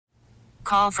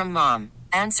call from mom.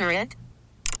 Answer it.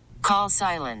 Call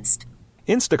silenced.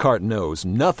 Instacart knows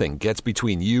nothing gets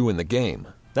between you and the game.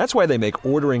 That's why they make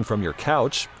ordering from your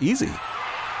couch easy.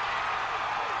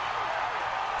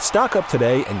 Stock up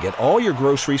today and get all your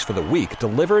groceries for the week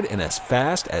delivered in as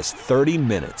fast as 30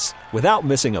 minutes without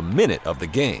missing a minute of the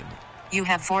game. You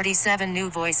have 47 new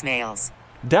voicemails.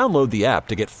 Download the app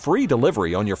to get free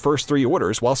delivery on your first 3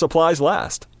 orders while supplies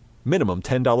last. Minimum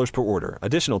 $10 per order.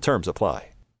 Additional terms apply.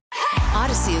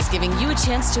 Odyssey is giving you a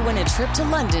chance to win a trip to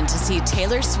London to see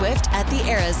Taylor Swift at the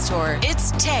Eras Tour.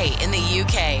 It's Tay in the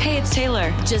UK. Hey, it's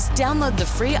Taylor. Just download the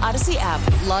free Odyssey app,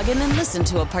 log in and listen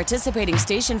to a participating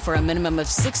station for a minimum of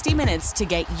 60 minutes to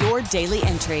get your daily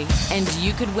entry. And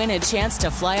you could win a chance to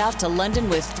fly off to London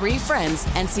with 3 friends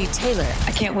and see Taylor.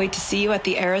 I can't wait to see you at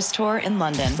the Eras Tour in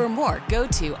London. For more, go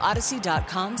to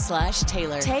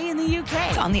odyssey.com/Taylor. Tay in the UK.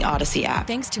 It's on the Odyssey app.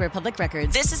 Thanks to Republic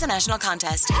Records. This is a national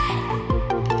contest.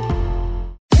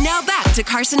 Now back to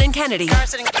Carson and Kennedy.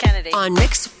 On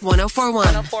Mix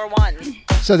 1041.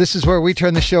 So this is where we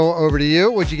turn the show over to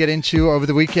you. What'd you get into over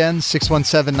the weekend?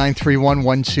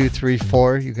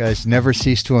 617-931-1234. You guys never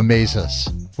cease to amaze us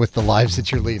with the lives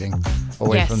that you're leading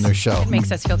away from their show. It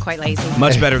makes us feel quite lazy.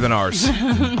 Much better than ours.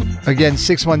 Again,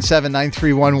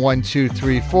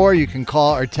 617-931-1234. You can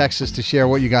call or text us to share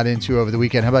what you got into over the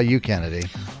weekend. How about you, Kennedy?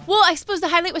 Well, I suppose the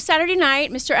highlight was Saturday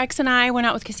night. Mr. X and I went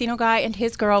out with Casino Guy and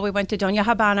his girl. We went to Doña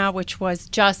Habana, which was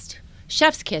just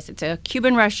chef's kiss. It's a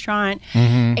Cuban restaurant.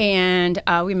 And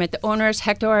we met the owners,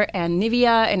 Hector and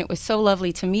Nivea, and it was so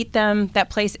lovely to meet them. That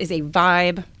place is a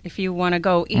vibe if you want to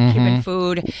go eat Cuban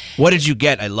food. What did you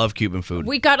get? I love Cuban food.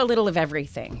 We got a little of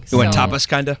everything. You went tapas,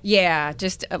 kind of? Yeah,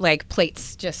 just like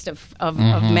plates just of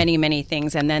many, many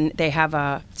things. And then they have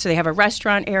a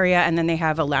restaurant area, and then they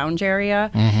have a lounge area.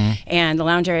 And the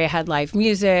lounge area had live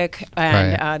music,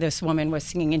 and this woman was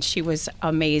singing, and she was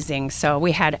amazing. So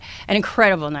we had an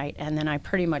incredible night, and then I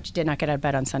pretty much did not get out of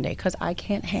bed on Sunday because I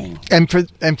can't hang. And for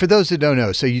those that don't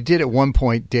know, so you did at one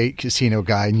point date Casino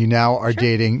Guy, and you now are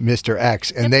dating Mr. X,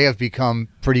 and they have become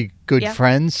pretty good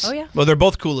friends. Oh, yeah. Well, they're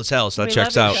both cool as hell, so that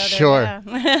checks out. Sure.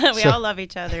 Yeah. We all love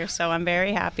each other, so I'm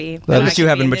very happy. At least you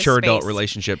having mature adult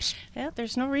relationships. Yeah,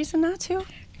 there's no reason not to.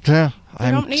 Yeah,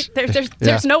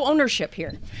 there's no ownership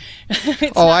here. It's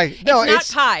it's not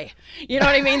pie. You know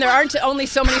what I mean? There aren't only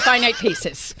so many finite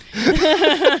pieces.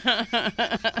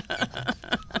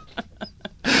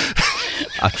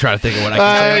 I'm trying to think of what I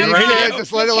can say right now.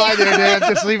 Just let it lie there, Dan.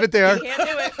 Just leave it there. Can't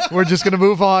do it. We're just going to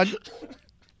move on.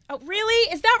 Oh,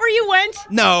 really? Is that where you went?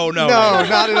 No, not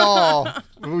at all.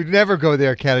 We'd never go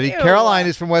there, Kennedy. Ew. Caroline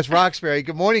is from West Roxbury.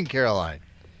 Good morning, Caroline.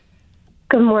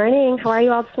 Good morning. How are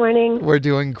you all this morning? We're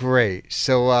doing great.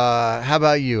 So how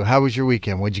about you? How was your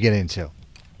weekend? What'd you get into?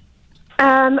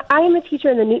 I am a teacher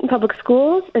in the Newton Public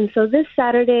Schools, and so this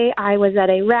Saturday I was at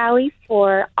a rally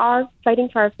for our fighting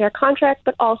for our fair contract,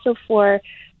 but also for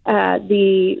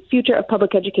the future of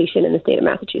public education in the state of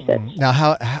Massachusetts.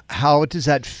 Now, how does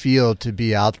that feel to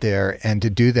be out there and to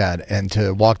do that and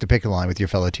to walk the picket line with your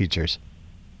fellow teachers?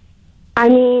 I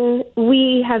mean,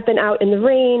 we have been out in the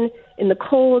rain, in the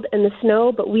cold, and the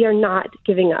snow, but we are not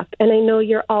giving up. And I know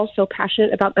you're all so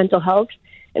passionate about mental health,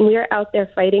 and we are out there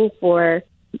fighting for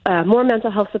more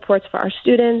mental health supports for our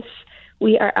students.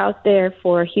 We are out there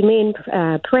for humane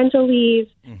parental leave.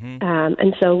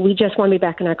 And so we just want to be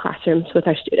back in our classrooms with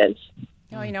our students.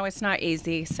 Oh, it's not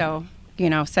easy. So,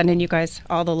 sending you guys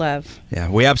all the love. Yeah,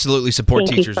 we absolutely support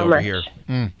Thank teachers you so over much. here.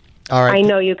 All right. I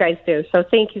know you guys do. So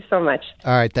thank you so much.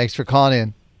 All right. Thanks for calling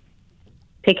in.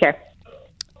 Take care.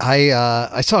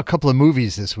 I saw a couple of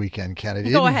movies this weekend,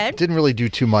 Kennedy. Go ahead. Didn't really do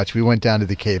too much. We went down to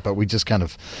the Cape, but we just kind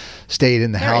of stayed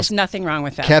in the house. There's nothing wrong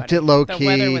with that. Kept it low key. The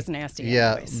weather was nasty.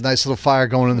 Yeah, anyways. nice little fire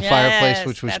going in the fireplace,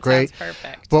 which was great. Sounds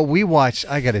perfect. But we watched,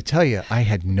 I got to tell you, I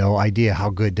had no idea how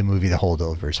good the movie The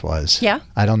Holdovers was. Yeah?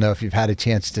 I don't know if you've had a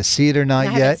chance to see it or not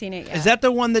I yet. haven't seen it yet. Is that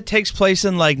the one that takes place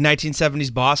in like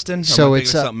 1970s Boston? Or So am I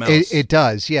it's thinking of something else? it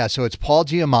does, yeah. So it's Paul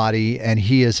Giamatti, and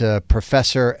he is a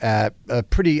professor at a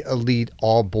pretty elite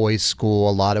all-boys school.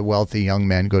 A lot of wealthy young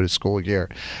men go to school here,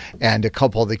 and a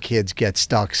couple of the kids get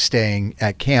stuck staying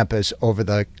at campus over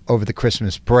the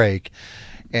Christmas break.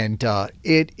 And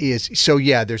it is so.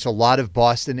 Yeah, there's a lot of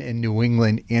Boston and New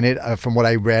England in it. From what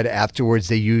I read afterwards,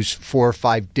 they use 4 or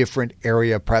 5 different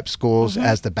area prep schools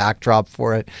as the backdrop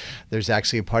for it. There's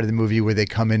actually a part of the movie where they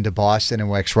come into Boston and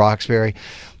West Roxbury,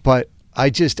 but I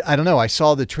don't know. I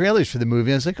saw the trailers for the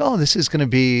movie. I was like, oh, this is going to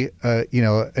be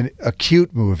a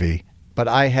cute movie. but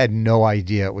I had no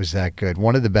idea it was that good.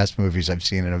 One of the best movies I've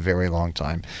seen in a very long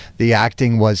time. The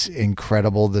acting was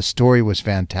incredible. The story was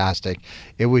fantastic.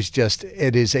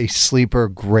 It is a sleeper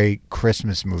great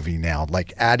Christmas movie now.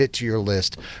 Like, add it to your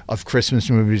list of Christmas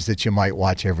movies that you might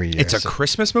watch every year. It's a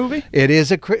Christmas movie? It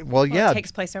is It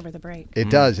takes place over the break.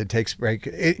 It does. It takes break.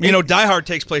 Die Hard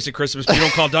takes place at Christmas, but you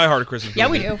don't call Die Hard a Christmas movie. Yeah,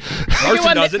 we do.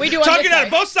 Carson does it. We do on Talking this out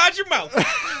of both sides of your mouth.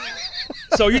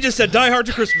 So you just said Die Hard's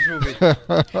a Christmas movie.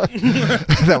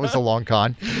 That was a long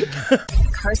con.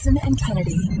 Carson and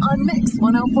Kennedy on Mix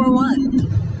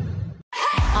 104.1.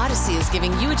 Odyssey is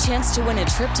giving you a chance to win a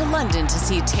trip to London to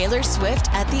see Taylor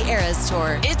Swift at the Eras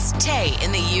Tour. It's Tay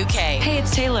in the UK. Hey,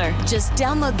 it's Taylor. Just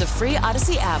download the free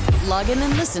Odyssey app, log in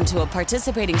and listen to a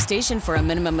participating station for a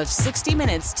minimum of 60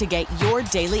 minutes to get your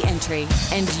daily entry.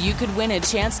 And you could win a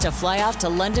chance to fly off to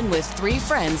London with 3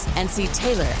 friends and see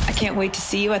Taylor. I can't wait to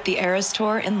see you at the Eras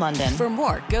Tour in London. For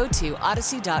more, go to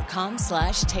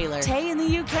odyssey.com/Taylor. Tay in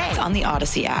the UK. It's on the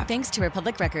Odyssey app. Thanks to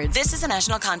Republic Records. This is a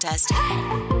national contest.